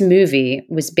 that this movie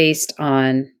was based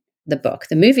on the book.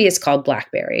 The movie is called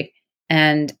BlackBerry,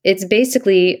 and it's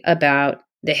basically about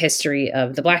the history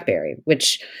of the BlackBerry,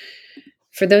 which,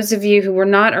 for those of you who were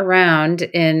not around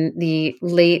in the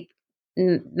late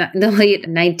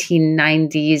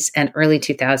 1990s and early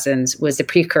 2000s, was the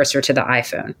precursor to the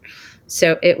iPhone.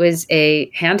 So it was a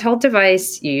handheld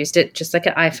device. You used it just like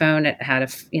an iPhone. It had a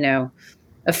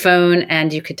phone,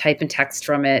 and you could type and text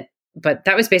from it. But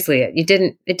that was basically it.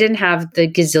 It didn't have the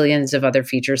gazillions of other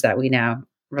features that we now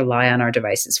rely on our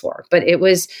devices for. But it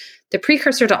was the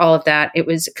precursor to all of that. It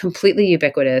was completely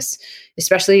ubiquitous,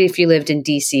 especially if you lived in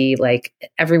DC. Like,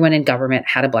 everyone in government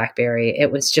had a BlackBerry.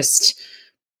 It was just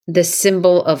the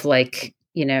symbol of, like,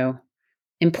 you know,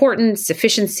 importance,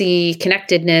 efficiency,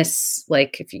 connectedness.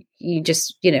 Like, if you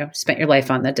just, you know, spent your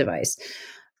life on that device.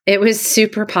 It was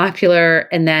super popular.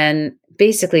 And then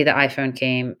basically the iPhone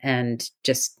came and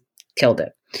just killed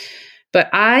it. But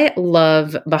I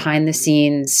love behind the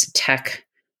scenes tech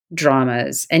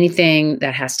dramas, anything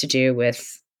that has to do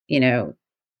with, you know,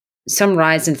 some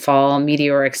rise and fall,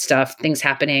 meteoric stuff, things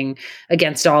happening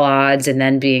against all odds and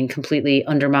then being completely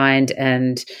undermined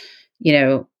and, you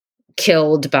know,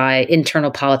 killed by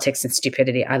internal politics and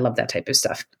stupidity. I love that type of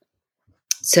stuff.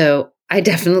 So I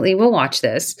definitely will watch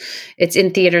this. It's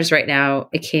in theaters right now.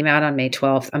 It came out on May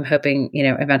 12th. I'm hoping, you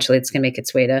know, eventually it's going to make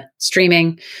its way to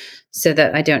streaming so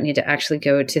that I don't need to actually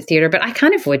go to theater. But I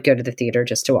kind of would go to the theater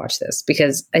just to watch this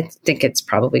because I think it's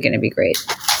probably going to be great.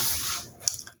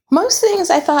 Most things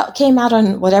I thought came out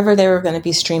on whatever they were going to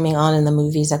be streaming on in the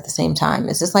movies at the same time.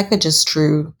 Is this like a just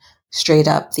true, straight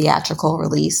up theatrical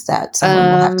release that someone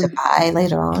will have to buy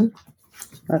later on?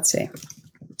 Let's see.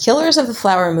 Killers of the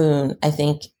Flower Moon, I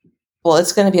think, well,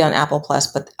 it's going to be on Apple Plus,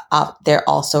 but they're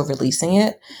also releasing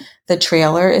it. The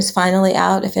trailer is finally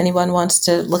out if anyone wants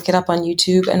to look it up on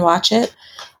YouTube and watch it.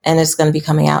 And it's going to be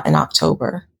coming out in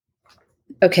October.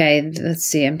 Okay, let's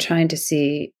see. I'm trying to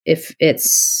see if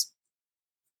it's...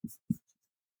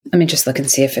 Let me just look and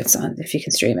see if it's on, if you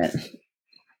can stream it.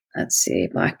 Let's see.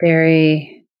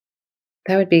 BlackBerry.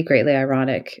 That would be greatly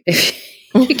ironic if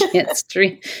you can't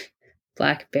stream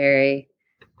BlackBerry.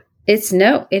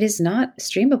 It is not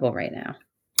streamable right now.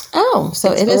 Oh,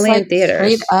 so it is like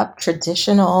straight up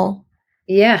traditional.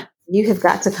 Yeah. You have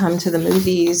got to come to the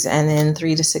movies, and in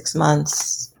 3 to 6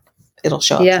 months, it'll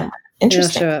show up. Yeah.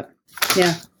 Interesting. It'll show up.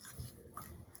 Yeah.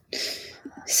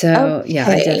 So, okay. Yeah,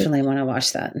 I definitely want to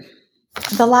watch that.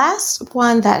 The last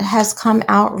one that has come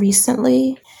out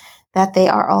recently that they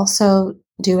are also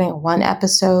doing one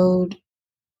episode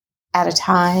at a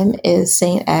time is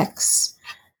Saint X.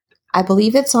 I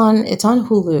believe it's on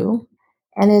Hulu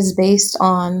and is based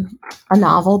on a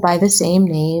novel by the same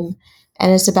name,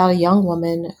 and it's about a young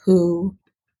woman who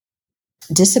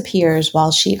disappears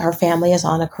while her family is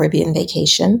on a Caribbean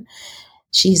vacation.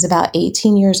 She's about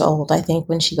 18 years old, I think,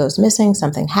 when she goes missing.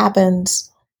 Something happens.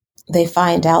 They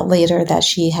find out later that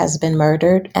she has been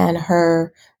murdered, and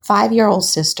her 5-year-old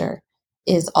sister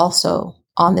is also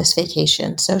on this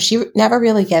vacation. So she never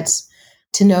really gets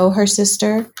to know her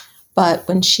sister. But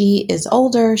when she is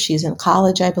older, she's in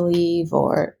college, I believe,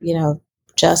 or,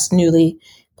 just newly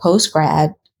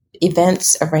post-grad,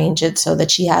 events arrange it so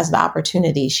that she has the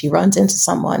opportunity. She runs into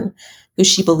someone who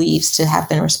she believes to have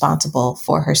been responsible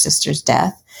for her sister's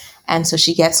death. And so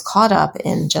she gets caught up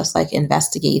in just like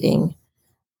investigating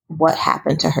what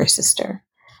happened to her sister.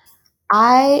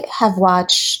 I have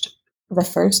watched the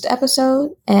first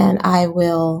episode, and I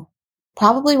will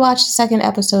probably watch the second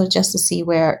episode just to see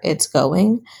where it's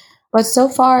going. But so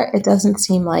far, it doesn't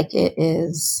seem like it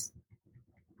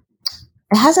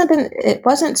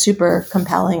wasn't super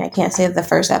compelling. I can't say that the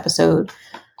first episode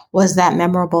was that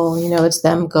memorable. It's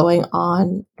them going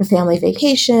on the family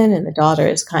vacation, and the daughter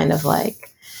is kind of like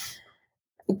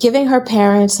giving her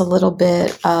parents a little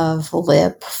bit of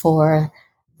lip for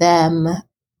them,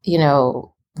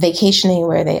 vacationing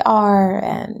where they are,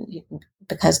 and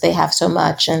because they have so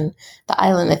much and the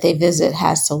island that they visit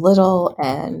has so little.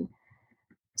 And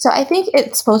so I think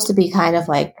it's supposed to be kind of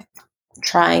like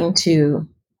trying to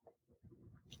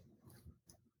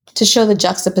show the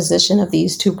juxtaposition of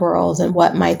these two worlds and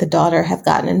what might the daughter have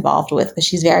gotten involved with, because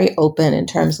she's very open in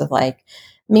terms of like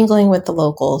mingling with the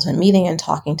locals and meeting and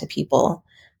talking to people.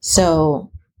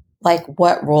 So like,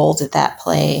 what role did that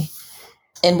play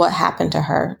in what happened to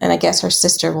her? And I guess her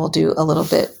sister will do a little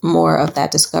bit more of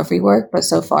that discovery work. But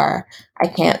so far, I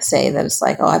can't say that it's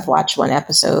like, oh, I've watched one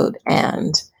episode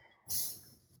and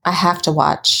I have to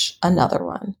watch another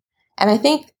one. And I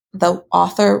think the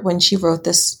author, when she wrote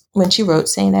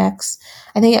Saint X,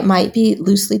 I think it might be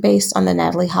loosely based on the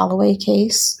Natalie Holloway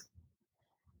case,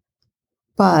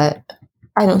 but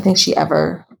I don't think she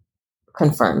ever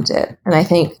confirmed it. And I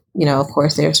think, of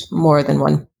course, there's more than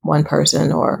one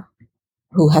person or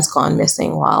who has gone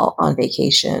missing while on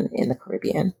vacation in the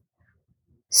Caribbean.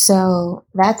 So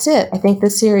that's it. I think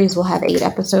this series will have 8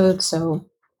 episodes. So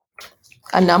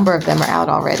a number of them are out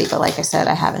already. But like I said,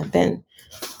 I haven't been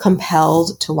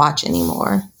compelled to watch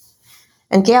anymore.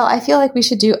 And Gail, I feel like we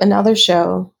should do another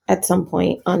show at some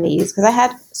point on these, because I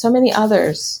had so many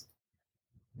others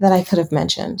that I could have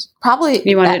mentioned. Probably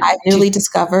that I've newly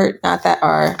discovered, not that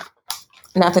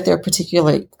they're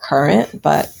particularly current,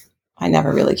 but I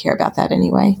never really care about that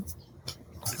anyway.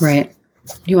 Right.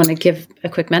 You want to give a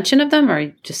quick mention of them, or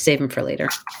just save them for later?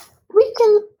 We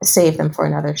can save them for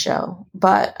another show.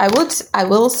 But I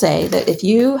will say that if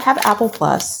you have Apple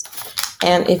Plus,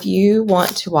 and if you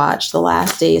want to watch The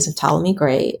Last Days of Ptolemy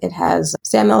Gray, it has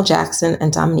Samuel Jackson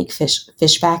and Dominique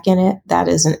Fishback in it. That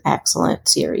is an excellent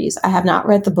series. I have not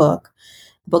read the book.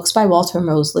 The book's by Walter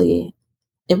Mosley.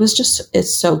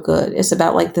 It's so good. It's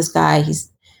about like this guy,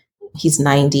 he's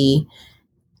 90.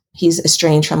 He's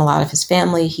estranged from a lot of his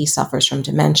family. He suffers from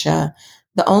dementia.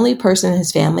 The only person in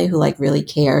his family who like really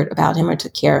cared about him or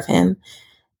took care of him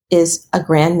is a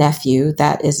grandnephew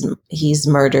he's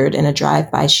murdered in a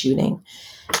drive-by shooting.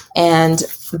 And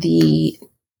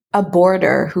a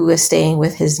boarder who is staying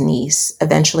with his niece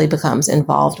eventually becomes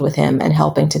involved with him and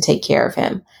helping to take care of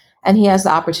him. And he has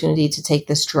the opportunity to take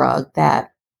this drug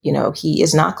that, he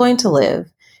is not going to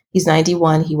live. He's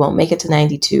 91. He won't make it to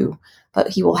 92, but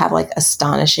he will have like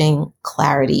astonishing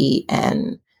clarity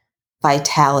and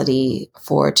vitality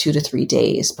for 2 to 3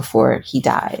 days before he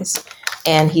dies.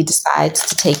 And he decides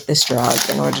to take this drug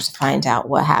in order to find out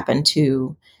what happened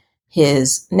to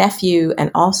his nephew, and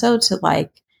also to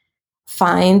like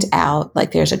find out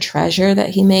like there's a treasure that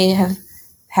he may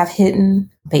have hidden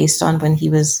based on when he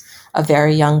was a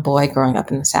very young boy growing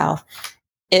up in the South.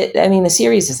 The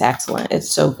series is excellent. It's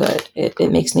so good. It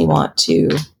makes me want to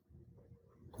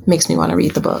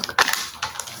read the book.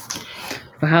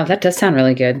 Wow, that does sound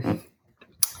really good.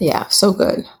 Yeah, so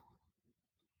good.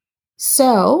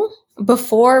 So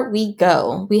before we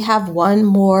go, we have one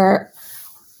more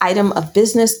item of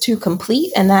business to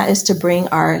complete, and that is to bring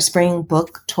our spring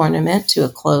book tournament to a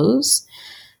close.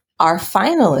 Our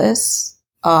finalists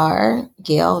are,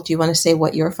 Gail, do you want to say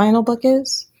what your final book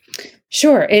is?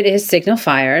 Sure. It is Signal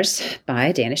Fires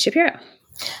by Dana Shapiro.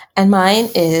 And mine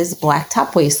is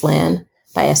Blacktop Wasteland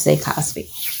by S.A. Cosby.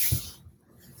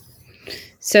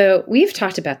 So we've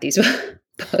talked about these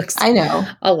books. I know.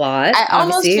 A lot. I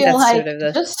almost feel like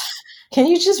can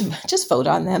you just vote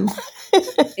on them?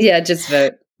 Yeah, just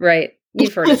vote. Right.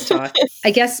 You've heard us talk.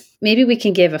 I guess maybe we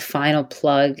can give a final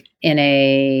plug in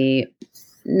a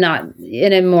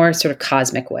more sort of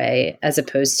cosmic way, as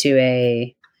opposed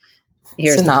to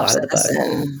here's synopsis the plot of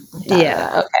the book.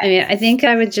 Yeah. Okay. I think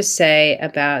I would just say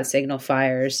about Signal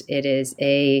Fires, it is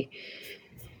a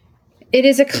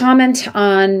comment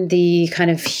on the kind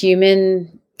of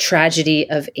human tragedy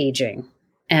of aging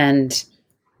and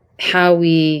how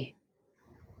we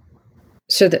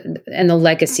and the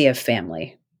legacy of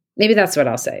family. Maybe that's what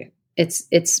I'll say.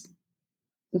 It's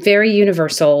very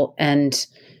universal and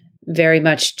very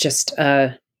much just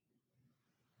a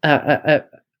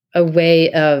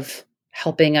way of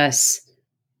helping us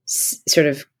sort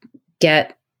of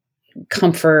get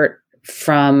comfort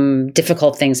from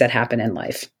difficult things that happen in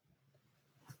life.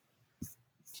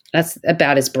 That's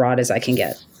about as broad as I can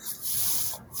get.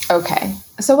 Okay.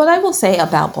 So what I will say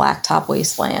about Blacktop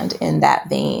Wasteland in that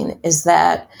vein is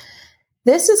that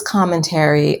this is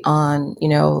commentary on,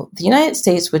 the United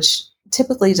States, which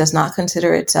typically does not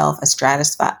consider itself a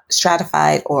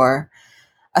stratified or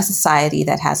a society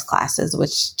that has classes,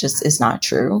 which just is not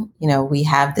true. We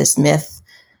have this myth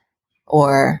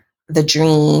or the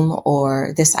dream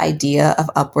or this idea of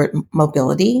upward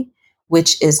mobility,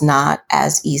 which is not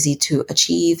as easy to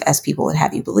achieve as people would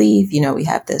have you believe. We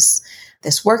have this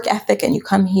work ethic, and you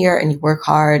come here and you work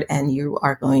hard and you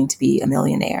are going to be a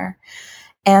millionaire.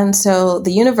 And so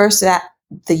the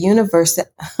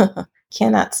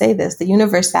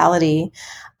universality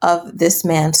of this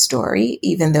man's story,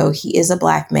 even though he is a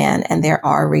Black man and there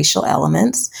are racial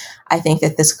elements, I think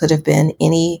that this could have been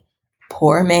any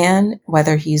poor man,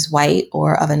 whether he's white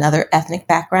or of another ethnic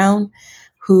background,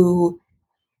 who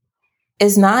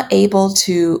is not able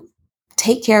to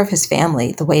take care of his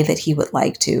family the way that he would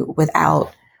like to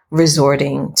without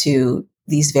resorting to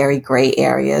these very gray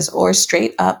areas or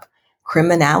straight up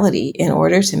criminality in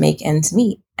order to make ends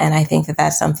meet. And I think that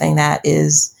that's something that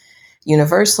is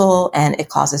universal, and it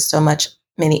causes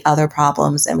many other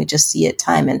problems. And we just see it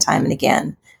time and time and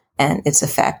again, and its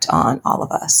effect on all of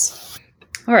us.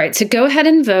 All right. So go ahead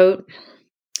and vote.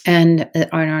 And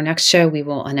on our next show, we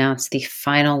will announce the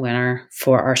final winner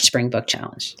for our Spring Book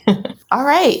Challenge. All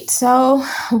right. So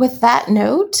with that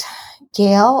note,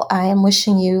 Gail, I am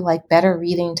wishing you better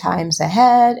reading times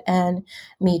ahead. And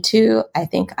me too. I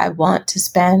think I want to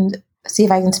see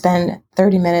if I can spend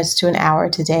 30 minutes to an hour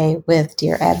today with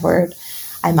Dear Edward.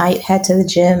 I might head to the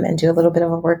gym and do a little bit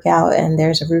of a workout, and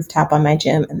there's a rooftop on my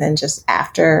gym. And then just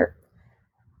after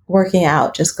working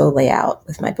out, just go lay out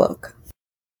with my book.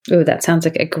 Oh, that sounds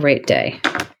like a great day.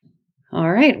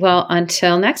 All right. Well,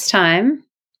 until next time,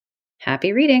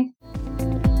 happy reading.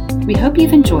 We hope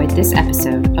you've enjoyed this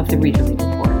episode of The Readerly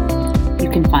Report.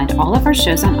 You can find all of our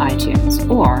shows on iTunes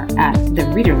or at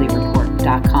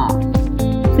thereaderlyreport.com.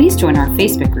 Please join our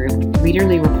Facebook group,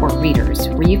 Readerly Report Readers,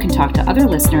 where you can talk to other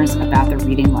listeners about their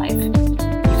reading life. You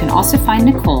can also find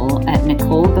Nicole at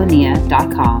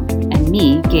NicoleBonilla.com and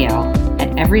me, Gail,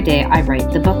 at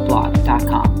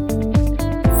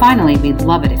EverydayIWriteTheBookBlog.com. Finally, we'd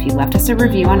love it if you left us a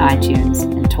review on iTunes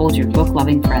and told your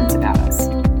book-loving friends about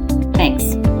us.